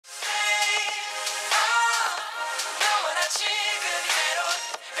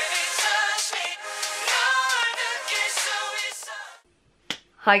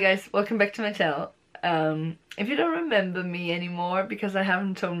Hi guys, welcome back to my channel. If you don't remember me anymore, because I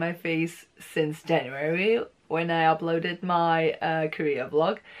haven't shown my face since January when I uploaded my Korea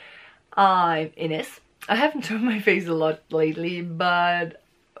vlog, I'm Ines. I haven't shown my face a lot lately, but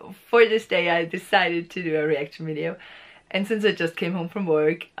for this day I decided to do a reaction video. And since I just came home from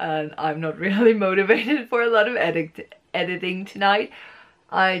work and I'm not really motivated for a lot of editing tonight,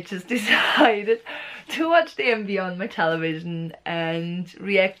 I just decided to watch the MV on my television and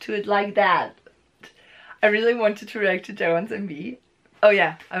react to it like that. I really wanted to react to Jae Hwan's MV. Oh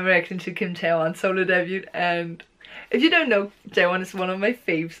yeah, I'm reacting to kimjaehwan's solo debut, and if you don't know, Jae Hwan is one of my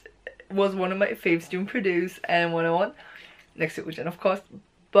faves, was one of my faves to produce and 101, next to Ujan of course,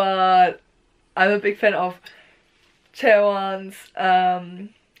 but I'm a big fan of Jae Hwan's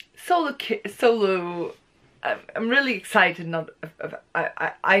solo. I'm really excited.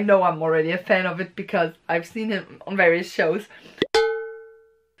 I know I'm already a fan of it because I've seen him on various shows.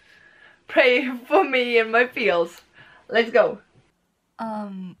 Pray for me and my feels. Let's go.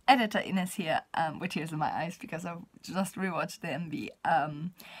 Editor Ines here with tears in my eyes because I just rewatched the MV.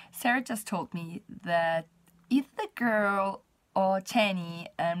 Sarah just told me that either the girl or jjaeni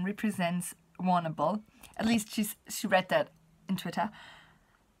represents Wannable. At least she read that in Twitter,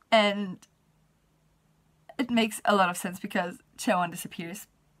 and it makes a lot of sense because Jae Hwan disappears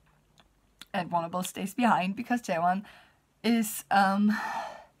and Wannable stays behind because Jae Hwan is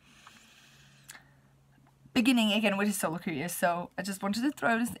beginning again with his solo career. So I just wanted to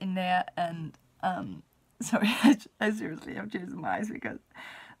throw this in there, and sorry, I seriously have tears in my eyes because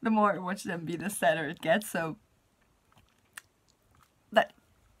the more I watch them be, the sadder it gets. So that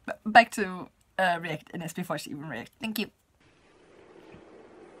back to react Ines before she even reacts. Thank you.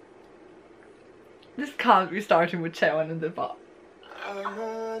 This can't be starting with Jae Hwan in the bar.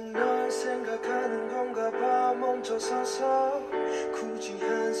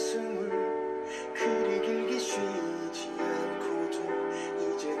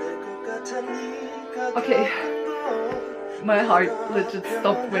 Okay, my heart legit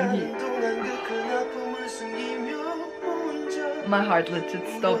stopped when he... My heart legit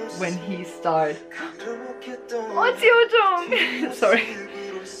stopped when he started. Oh, it's Yeojong! Sorry.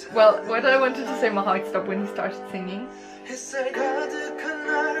 Well, what I wanted to say, my heart stopped when he started singing.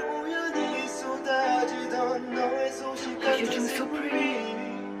 Oh, you're doing so pretty.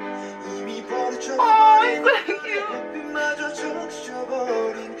 Oh, thank you.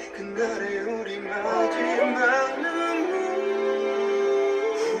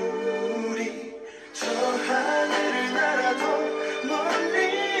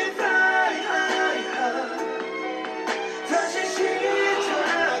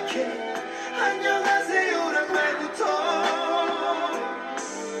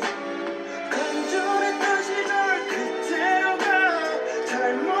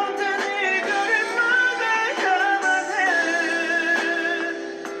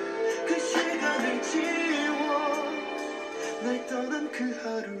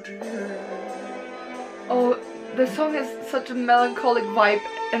 Oh, the song has such a melancholic vibe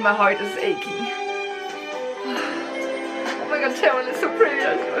and my heart is aching. Oh my god, Jae Hwan is so pretty.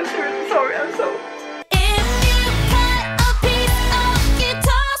 I'm seriously sorry, I'm so...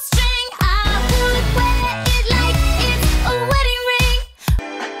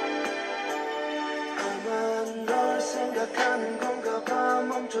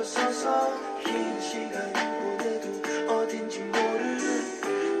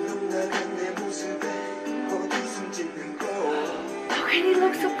 And he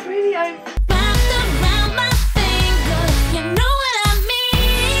looks so pretty. I'm...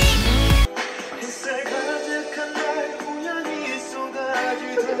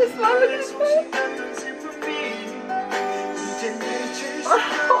 Look at this smile, look at his face.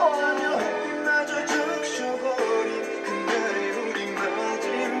 Oh.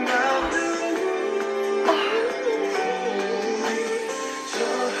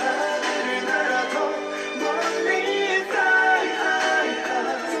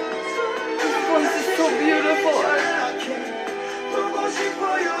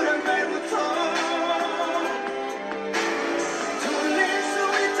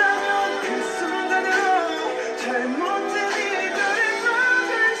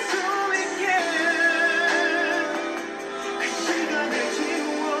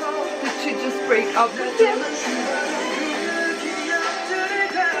 Break up with him.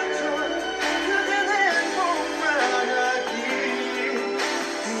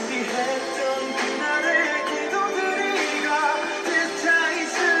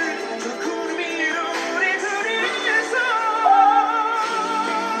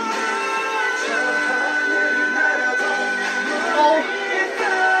 Oh.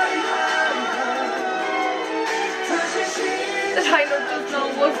 that just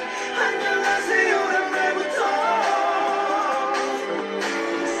now was...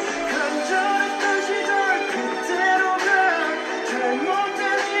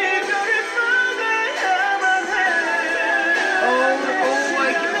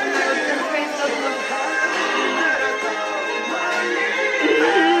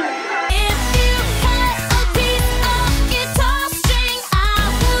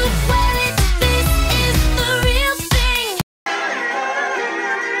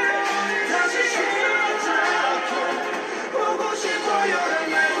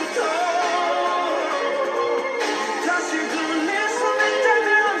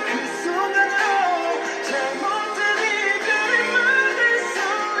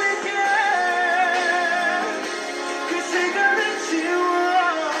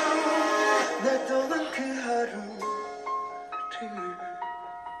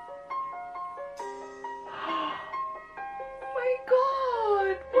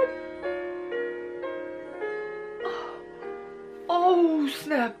 Oh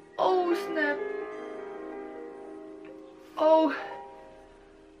snap, oh snap, oh.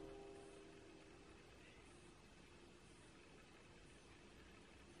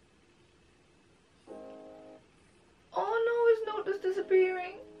 Oh no, his note is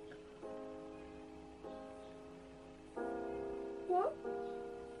disappearing. What?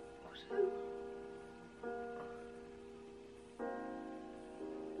 What's that?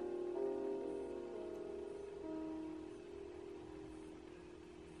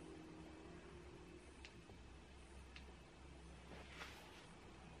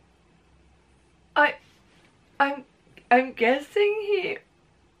 I'm guessing he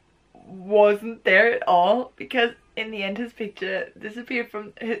wasn't there at all, because in the end his picture disappeared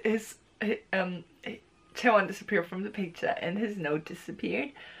from his Jae Hwan disappeared from the picture and his note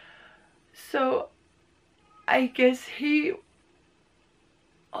disappeared. So I guess he...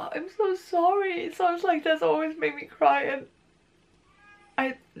 Oh, I'm so sorry. Songs like this always make me cry, and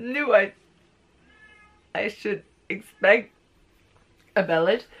I knew I should expect a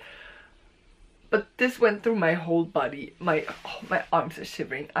ballad. But this went through my whole body. My arms are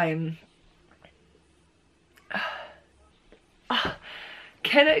shivering. I'm...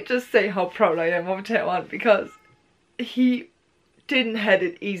 Can I just say how proud I am of Jae Hwan, because he didn't have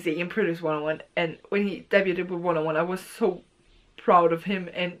it easy in Produce 101, and when he debuted with 101 I was so proud of him.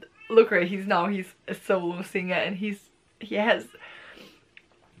 And look where he's now. He's a solo singer, and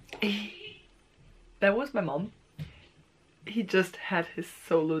that was my mom. He just had his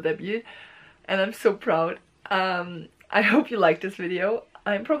solo debut. And I'm so proud. I hope you liked this video.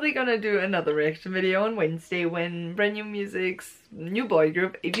 I'm probably gonna do another reaction video on Wednesday when brand new music's new boy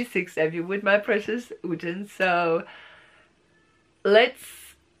group 86 debut with my precious Ujin. So let's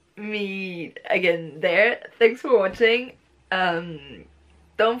meet again there. Thanks for watching.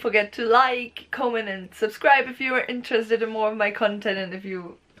 Don't forget to like, comment and subscribe if you are interested in more of my content, and if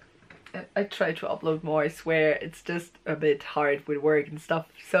you... I try to upload more, I swear. It's just a bit hard with work and stuff.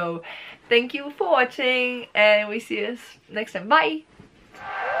 So thank you for watching, and we see us next time. Bye!